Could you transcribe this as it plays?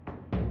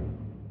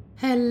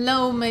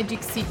Hello,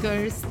 Magic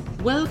Seekers!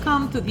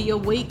 Welcome to the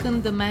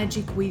Awaken the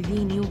Magic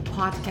Within You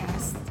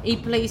podcast, a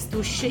place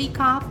to shake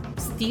up,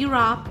 stir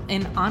up,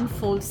 and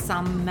unfold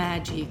some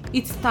magic.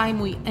 It's time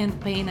we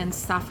end pain and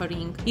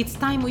suffering. It's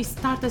time we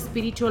start a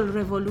spiritual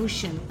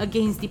revolution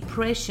against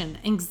depression,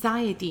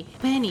 anxiety,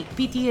 panic,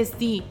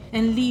 PTSD,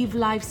 and live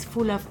lives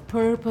full of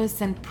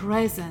purpose and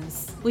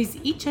presence. With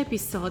each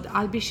episode,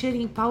 I'll be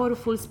sharing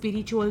powerful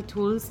spiritual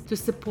tools to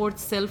support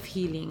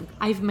self-healing.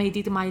 I've made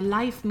it my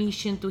life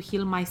mission to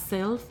heal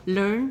myself,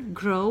 learn,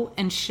 grow,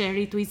 and share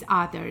it with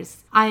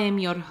others. I am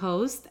your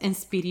host and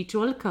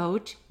spiritual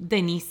coach,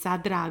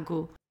 Denisa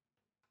Dragu.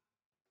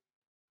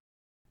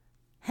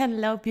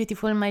 Hello,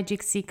 beautiful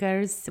magic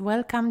seekers.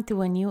 Welcome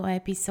to a new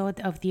episode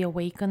of the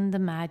Awaken the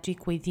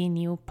Magic Within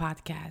You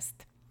podcast.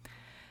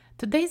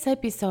 Today's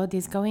episode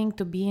is going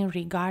to be in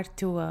regard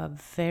to a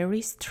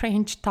very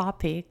strange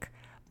topic,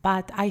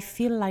 but I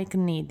feel like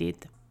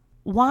needed.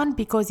 One,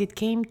 because it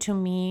came to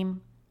me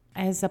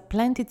as a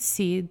planted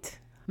seed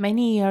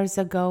many years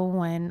ago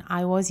when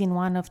I was in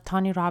one of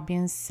Tony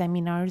Robbins'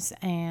 seminars,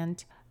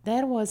 and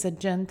there was a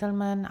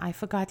gentleman, I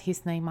forgot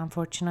his name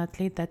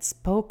unfortunately, that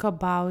spoke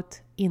about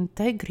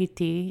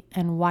integrity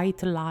and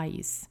white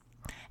lies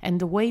and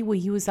the way we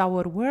use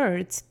our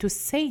words to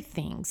say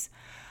things.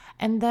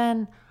 And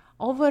then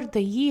over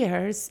the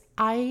years,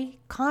 I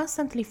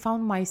constantly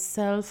found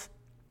myself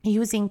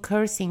using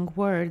cursing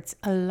words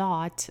a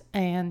lot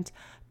and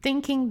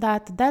thinking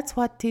that that's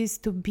what is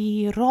to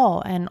be raw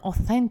and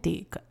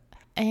authentic.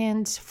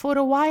 And for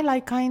a while,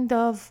 I kind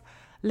of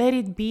let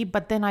it be,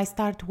 but then I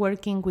start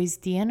working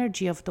with the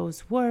energy of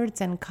those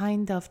words and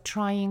kind of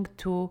trying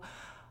to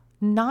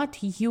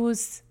not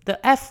use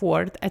the F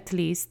word, at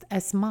least,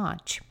 as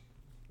much.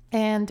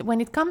 And when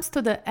it comes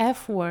to the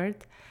F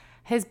word,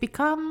 has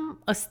become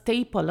a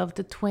staple of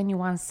the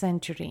 21st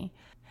century.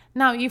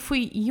 Now, if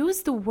we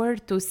use the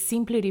word to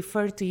simply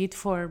refer to it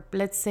for,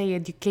 let's say,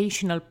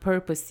 educational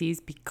purposes,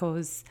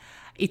 because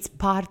it's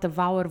part of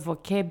our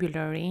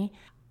vocabulary,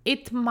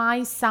 it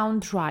might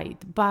sound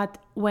right. But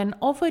when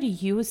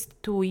overused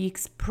to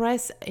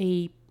express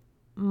a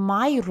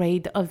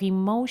myriad of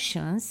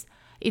emotions,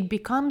 it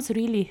becomes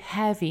really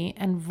heavy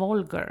and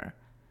vulgar.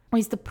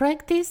 With the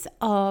practice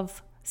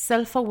of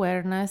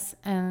self-awareness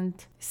and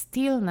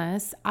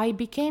stillness, I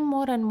became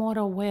more and more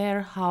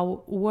aware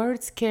how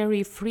words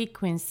carry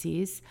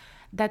frequencies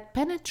that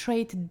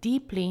penetrate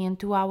deeply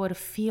into our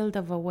field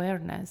of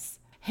awareness.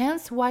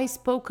 Hence why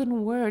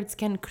spoken words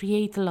can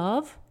create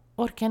love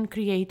or can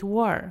create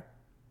war.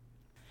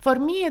 For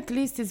me, at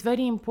least, it's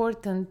very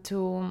important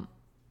to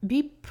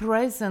be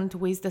present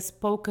with the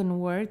spoken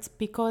words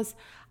because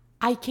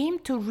I came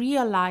to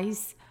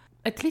realize,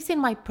 at least in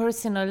my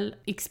personal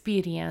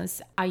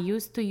experience, I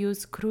used to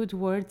use crude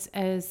words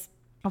as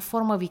a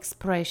form of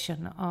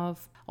expression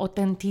of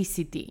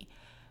authenticity,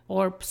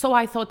 or so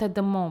I thought at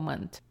the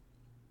moment.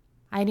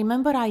 I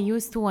remember I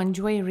used to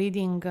enjoy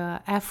reading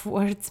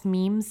F-words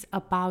memes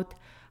about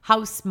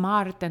how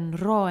smart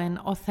and raw and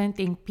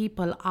authentic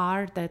people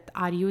are that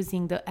are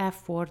using the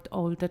F word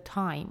all the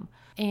time.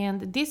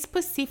 And this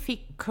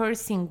specific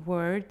cursing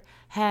word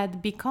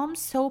had become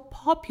so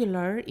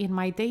popular in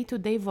my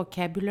day-to-day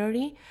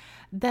vocabulary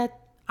that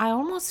I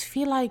almost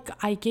feel like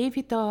I gave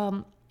it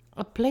a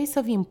place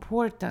of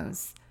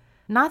importance.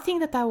 Nothing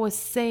that I was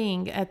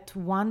saying at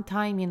one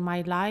time in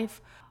my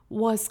life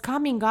was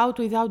coming out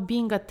without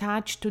being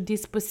attached to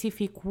this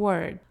specific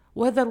word.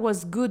 Whether it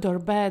was good or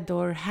bad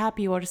or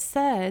happy or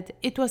sad,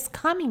 it was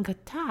coming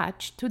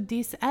attached to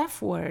this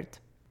F word.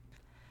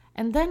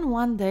 And then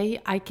one day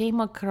I came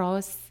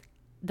across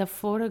the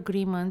 4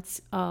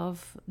 agreements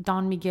of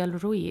Don Miguel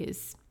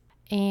Ruiz.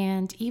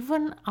 And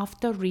even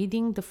after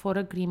reading the 4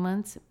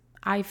 agreements,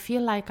 I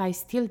feel like I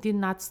still did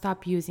not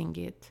stop using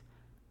it.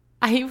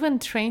 I even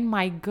trained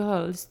my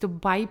girls to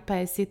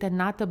bypass it and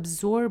not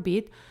absorb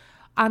it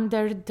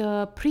under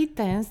the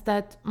pretense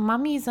that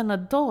mommy is an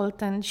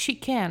adult and she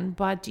can,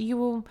 but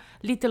you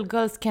little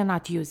girls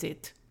cannot use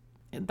it.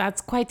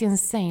 That's quite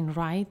insane,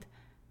 right?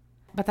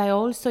 But I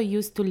also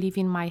used to live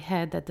in my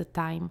head at the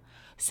time.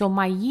 So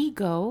my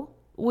ego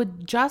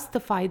would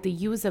justify the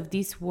use of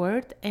this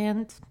word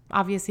and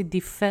obviously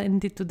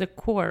defend it to the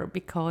core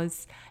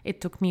because it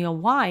took me a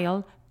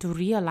while to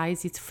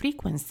realize its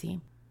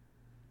frequency.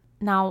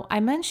 Now, I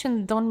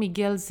mentioned Don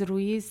Miguel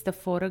Ruiz, the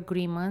 4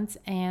 agreements,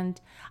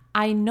 and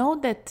I know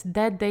that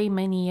day,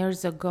 many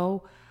years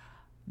ago,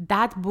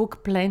 that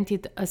book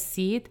planted a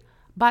seed,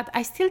 but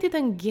I still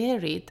didn't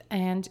get it.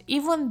 And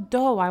even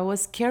though I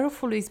was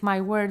careful with my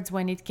words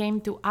when it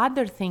came to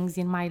other things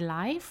in my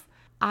life,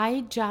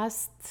 I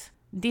just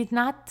did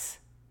not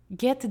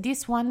get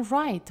this one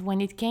right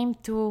when it came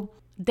to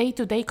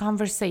day-to-day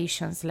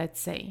conversations, let's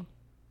say.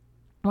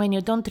 When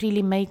you don't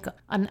really make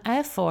an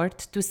effort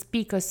to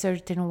speak a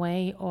certain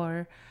way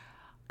or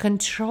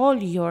control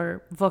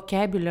your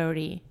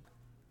vocabulary.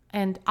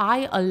 And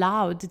I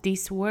allowed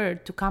this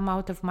word to come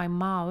out of my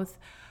mouth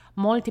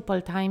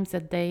multiple times a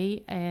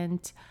day,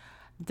 and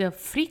the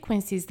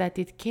frequencies that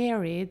it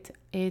carried,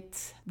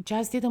 it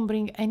just didn't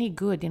bring any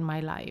good in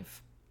my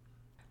life.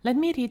 Let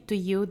me read to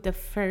you the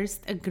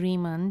first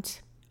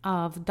agreement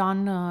of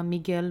Don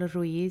Miguel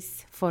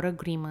Ruiz for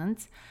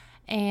agreements,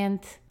 and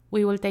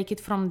we will take it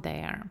from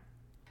there.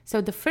 So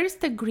the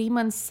first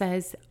agreement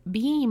says,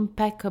 be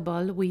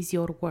impeccable with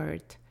your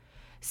word.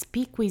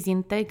 Speak with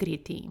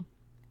integrity.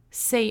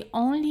 Say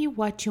only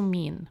what you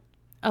mean.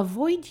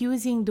 Avoid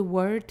using the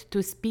word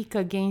to speak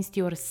against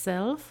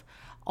yourself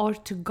or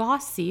to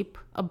gossip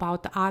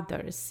about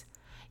others.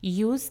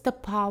 Use the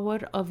power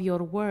of your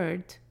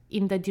word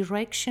in the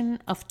direction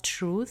of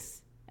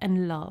truth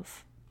and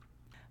love.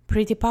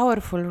 Pretty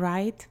powerful,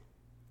 right?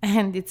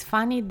 And it's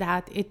funny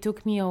that it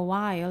took me a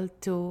while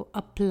to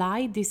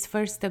apply this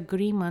first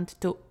agreement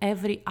to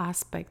every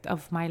aspect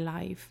of my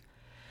life.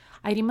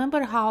 I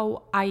remember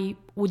how I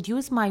would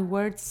use my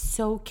words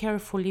so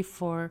carefully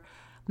for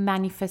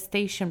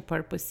manifestation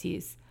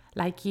purposes.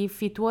 Like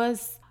if it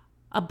was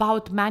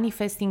about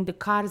manifesting the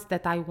cars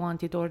that I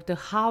wanted or the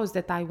house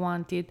that I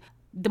wanted,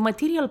 the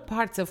material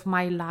parts of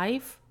my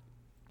life,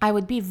 I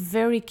would be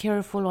very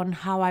careful on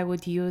how I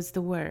would use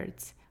the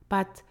words.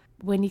 But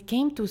when it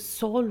came to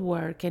soul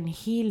work and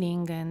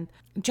healing and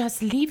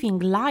just living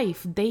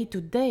life day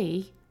to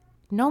day,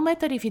 no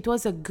matter if it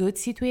was a good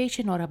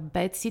situation or a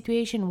bad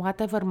situation,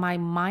 whatever my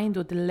mind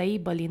would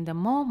label in the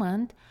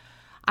moment,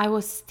 I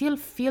was still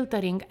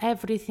filtering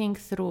everything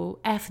through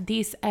F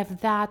this,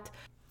 F that.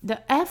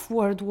 The F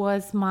word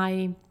was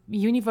my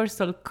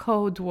universal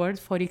code word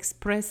for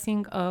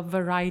expressing a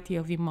variety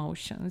of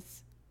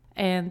emotions.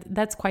 And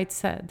that's quite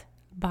sad,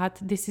 but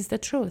this is the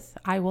truth.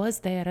 I was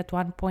there at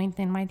one point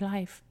in my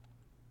life.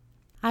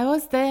 I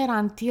was there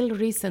until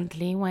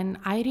recently when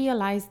I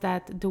realized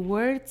that the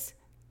words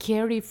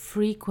carry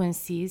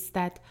frequencies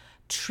that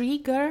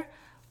trigger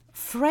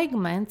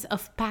fragments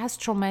of past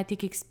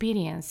traumatic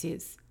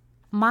experiences.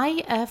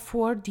 My F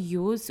word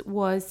use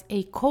was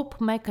a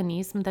cope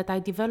mechanism that I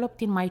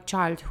developed in my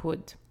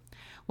childhood.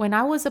 When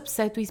I was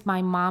upset with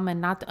my mom and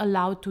not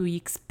allowed to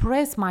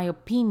express my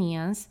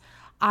opinions,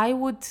 I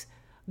would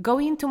go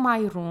into my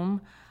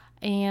room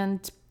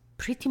and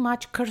pretty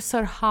much curse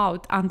her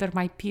out under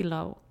my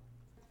pillow.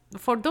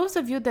 For those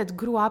of you that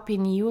grew up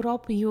in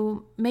Europe,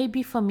 you may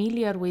be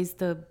familiar with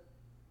the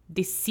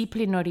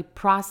disciplinary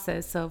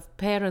process of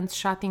parents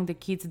shutting the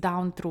kids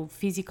down through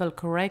physical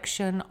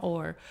correction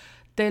or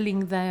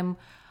telling them,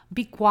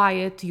 be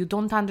quiet, you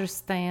don't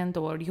understand,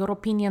 or your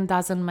opinion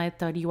doesn't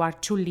matter, you are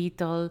too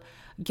little,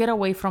 get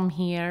away from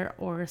here,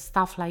 or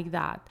stuff like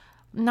that.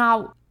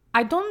 Now,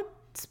 I don't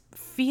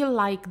feel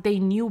like they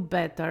knew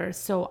better,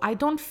 so I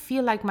don't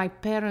feel like my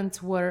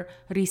parents were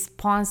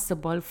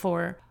responsible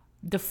for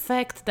the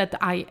fact that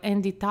I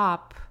ended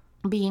up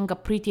being a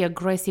pretty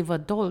aggressive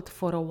adult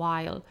for a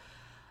while.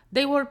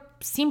 They were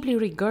simply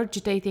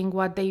regurgitating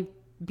what they've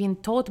been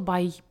taught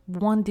by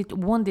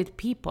wounded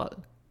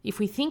people. If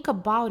we think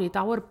about it,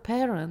 our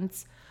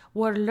parents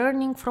were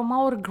learning from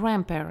our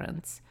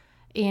grandparents.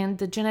 And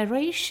the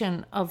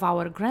generation of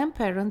our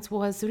grandparents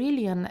was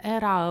really an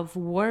era of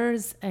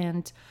wars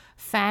and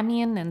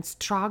famine and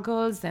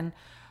struggles and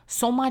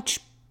so much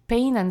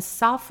pain and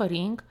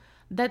suffering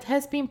that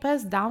has been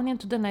passed down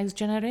into the next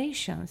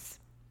generations.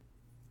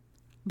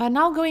 But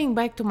now going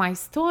back to my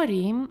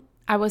story,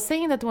 I was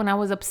saying that when I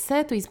was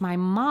upset with my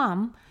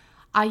mom,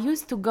 I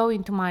used to go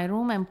into my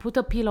room and put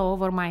a pillow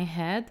over my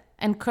head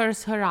and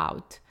curse her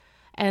out.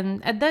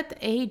 And at that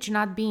age,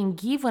 not being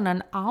given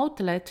an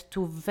outlet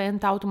to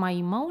vent out my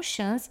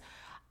emotions,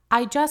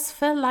 I just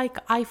felt like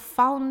I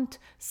found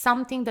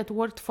something that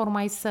worked for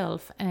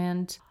myself,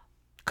 and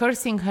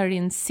cursing her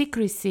in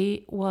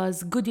secrecy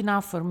was good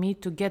enough for me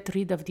to get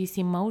rid of these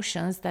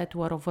emotions that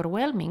were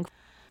overwhelming.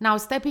 Now,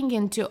 stepping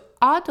into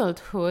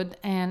adulthood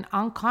and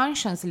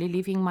unconsciously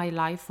living my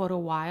life for a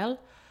while,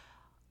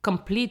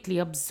 completely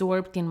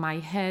absorbed in my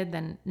head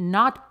and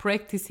not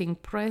practicing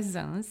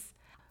presence,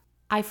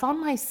 I found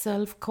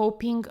myself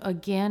coping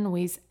again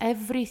with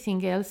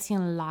everything else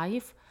in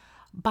life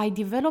by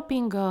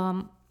developing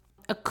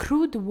a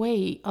crude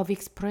way of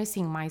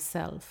expressing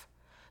myself,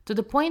 to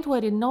the point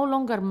where it no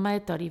longer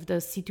mattered if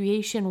the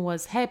situation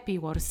was happy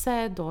or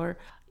sad or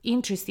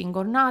interesting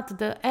or not.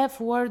 The F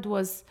word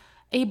was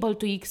able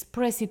to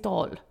express it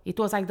all. It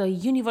was like the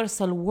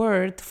universal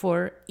word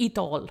for it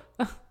all,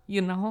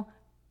 you know?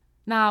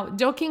 Now,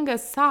 joking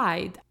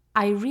aside,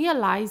 I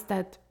realized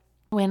that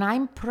when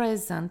I'm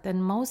present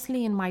and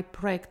mostly in my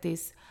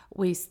practice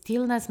with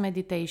stillness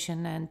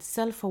meditation and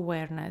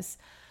self-awareness,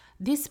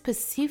 this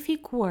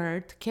specific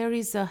word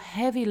carries a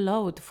heavy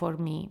load for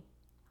me.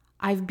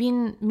 I've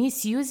been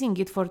misusing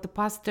it for the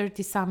past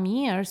 30-some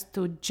years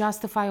to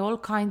justify all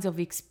kinds of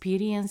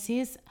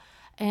experiences,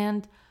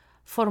 and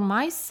for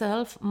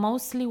myself,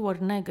 mostly were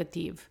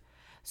negative.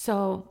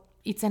 So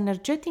its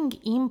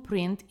energetic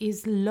imprint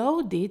is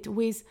loaded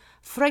with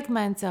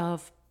fragments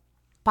of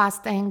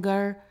past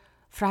anger,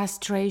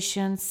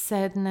 frustration,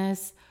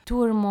 sadness,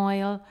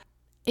 turmoil.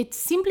 It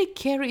simply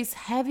carries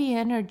heavy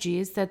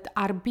energies that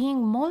are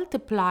being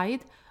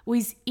multiplied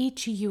with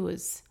each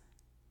use.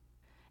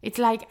 It's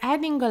like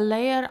adding a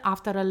layer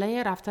after a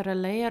layer after a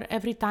layer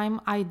every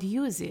time I'd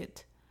use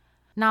it.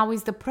 Now,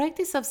 with the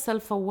practice of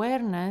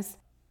self-awareness,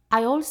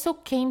 I also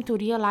came to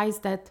realize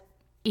that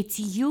its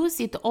use,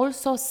 it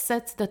also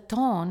sets the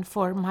tone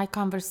for my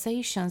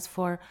conversations,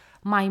 for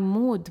my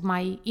mood,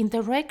 my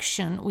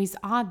interaction with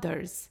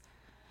others.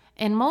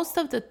 And most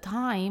of the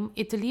time,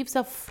 it leaves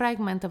a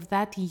fragment of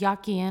that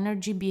yucky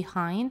energy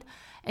behind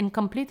and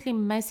completely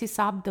messes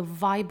up the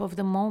vibe of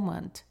the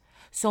moment.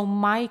 So,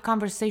 my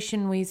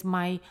conversation with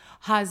my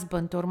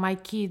husband or my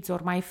kids or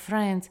my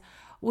friends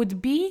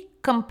would be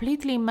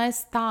completely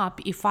messed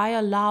up if I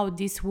allowed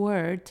this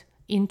word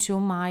into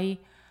my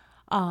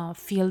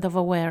field of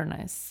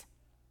awareness.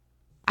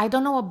 I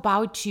don't know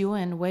about you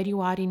and where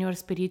you are in your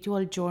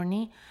spiritual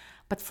journey,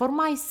 but for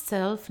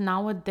myself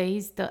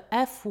nowadays, the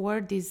F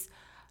word is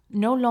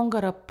no longer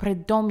a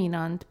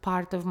predominant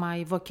part of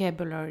my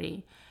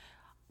vocabulary.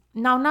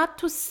 Now, not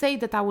to say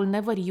that I will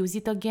never use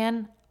it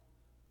again.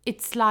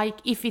 It's like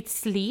if it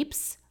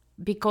sleeps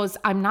because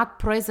I'm not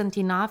present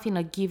enough in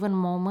a given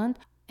moment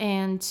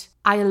and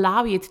I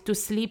allow it to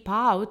sleep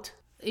out,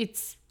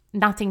 it's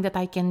nothing that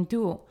I can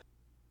do.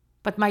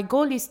 But my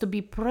goal is to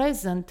be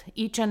present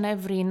each and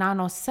every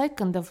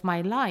nanosecond of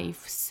my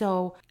life.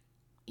 So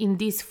in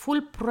this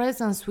full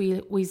presence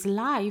with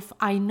life,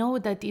 I know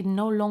that it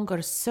no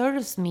longer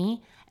serves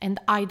me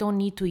and I don't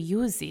need to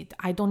use it.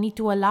 I don't need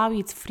to allow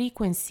its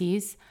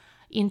frequencies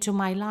into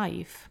my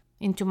life,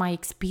 into my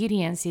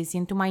experiences,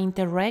 into my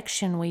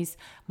interaction with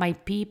my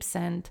peeps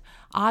and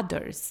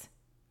others.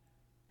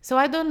 So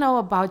I don't know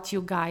about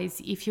you guys,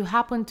 if you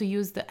happen to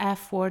use the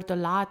F word a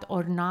lot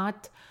or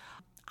not.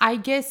 I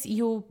guess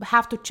you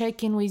have to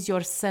check in with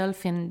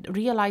yourself and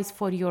realize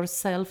for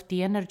yourself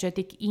the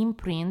energetic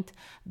imprint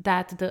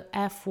that the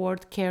F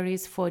word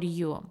carries for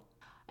you.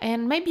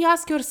 And maybe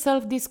ask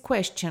yourself this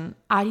question: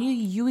 are you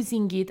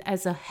using it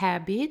as a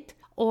habit,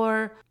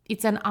 or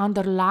it's an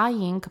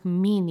underlying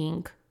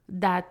meaning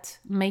that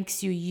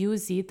makes you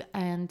use it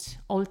and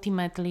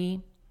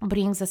ultimately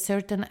brings a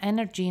certain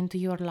energy into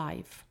your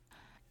life?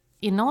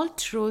 In all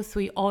truth,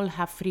 we all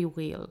have free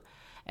will,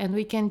 and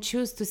we can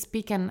choose to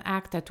speak and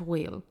act at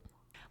will.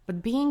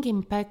 But being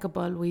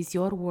impeccable with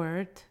your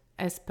word,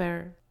 as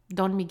per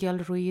Don Miguel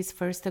Ruiz's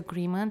first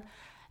agreement,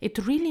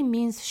 it really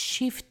means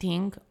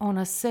shifting on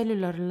a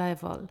cellular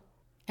level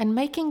and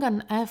making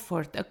an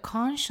effort, a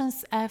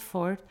conscious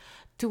effort,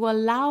 to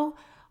allow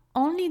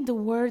only the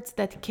words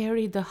that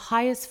carry the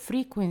highest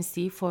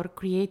frequency for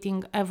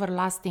creating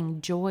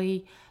everlasting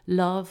joy,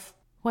 love,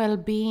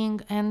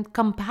 well-being, and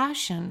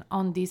compassion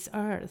on this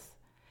earth.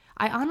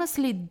 I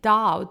honestly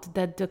doubt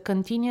that the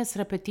continuous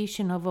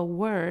repetition of a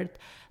word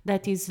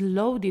that is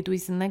loaded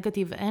with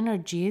negative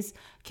energies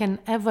can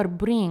ever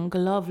bring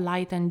love,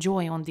 light, and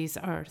joy on this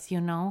earth,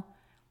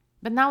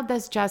 But now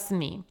that's just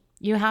me.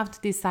 You have to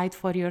decide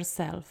for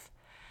yourself.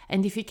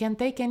 And if you can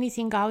take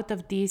anything out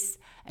of this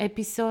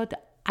episode,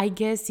 I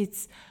guess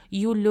it's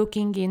you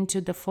looking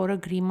into the 4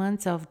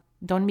 agreements of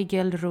Don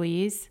Miguel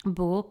Ruiz's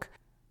book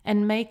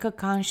and make a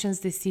conscious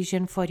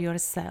decision for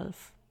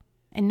yourself.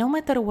 And no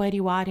matter where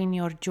you are in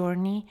your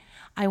journey,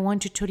 I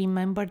want you to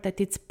remember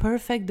that it's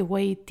perfect the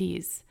way it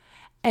is.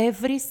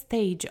 Every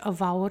stage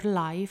of our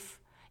life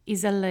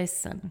is a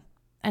lesson,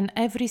 and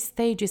every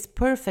stage is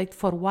perfect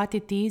for what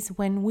it is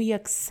when we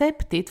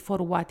accept it for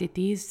what it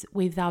is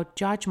without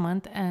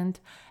judgment and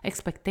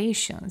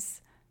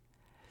expectations.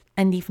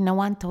 And if no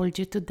one told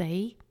you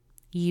today,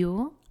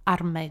 you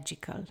are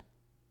magical.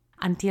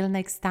 Until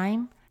next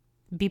time,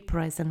 be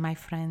present, my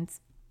friends.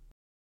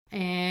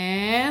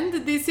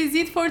 And this is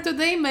it for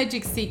today,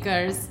 Magic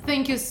Seekers.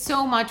 Thank you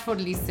so much for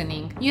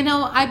listening.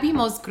 I'd be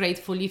most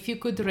grateful if you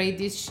could rate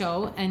this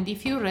show, and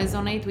if you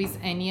resonate with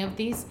any of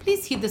these,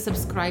 please hit the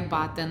subscribe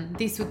button.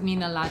 This would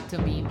mean a lot to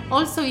me.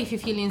 Also, if you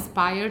feel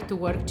inspired to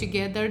work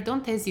together,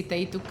 don't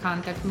hesitate to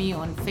contact me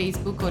on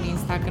Facebook or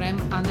Instagram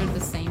under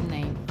the same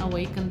name,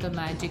 Awaken the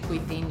Magic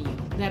Within You.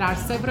 There are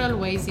several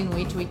ways in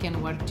which we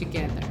can work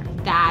together.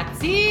 That's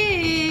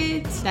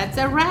it! That's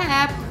a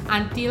wrap!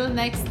 Until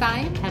next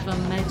time, have a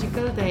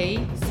magical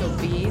day, so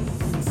be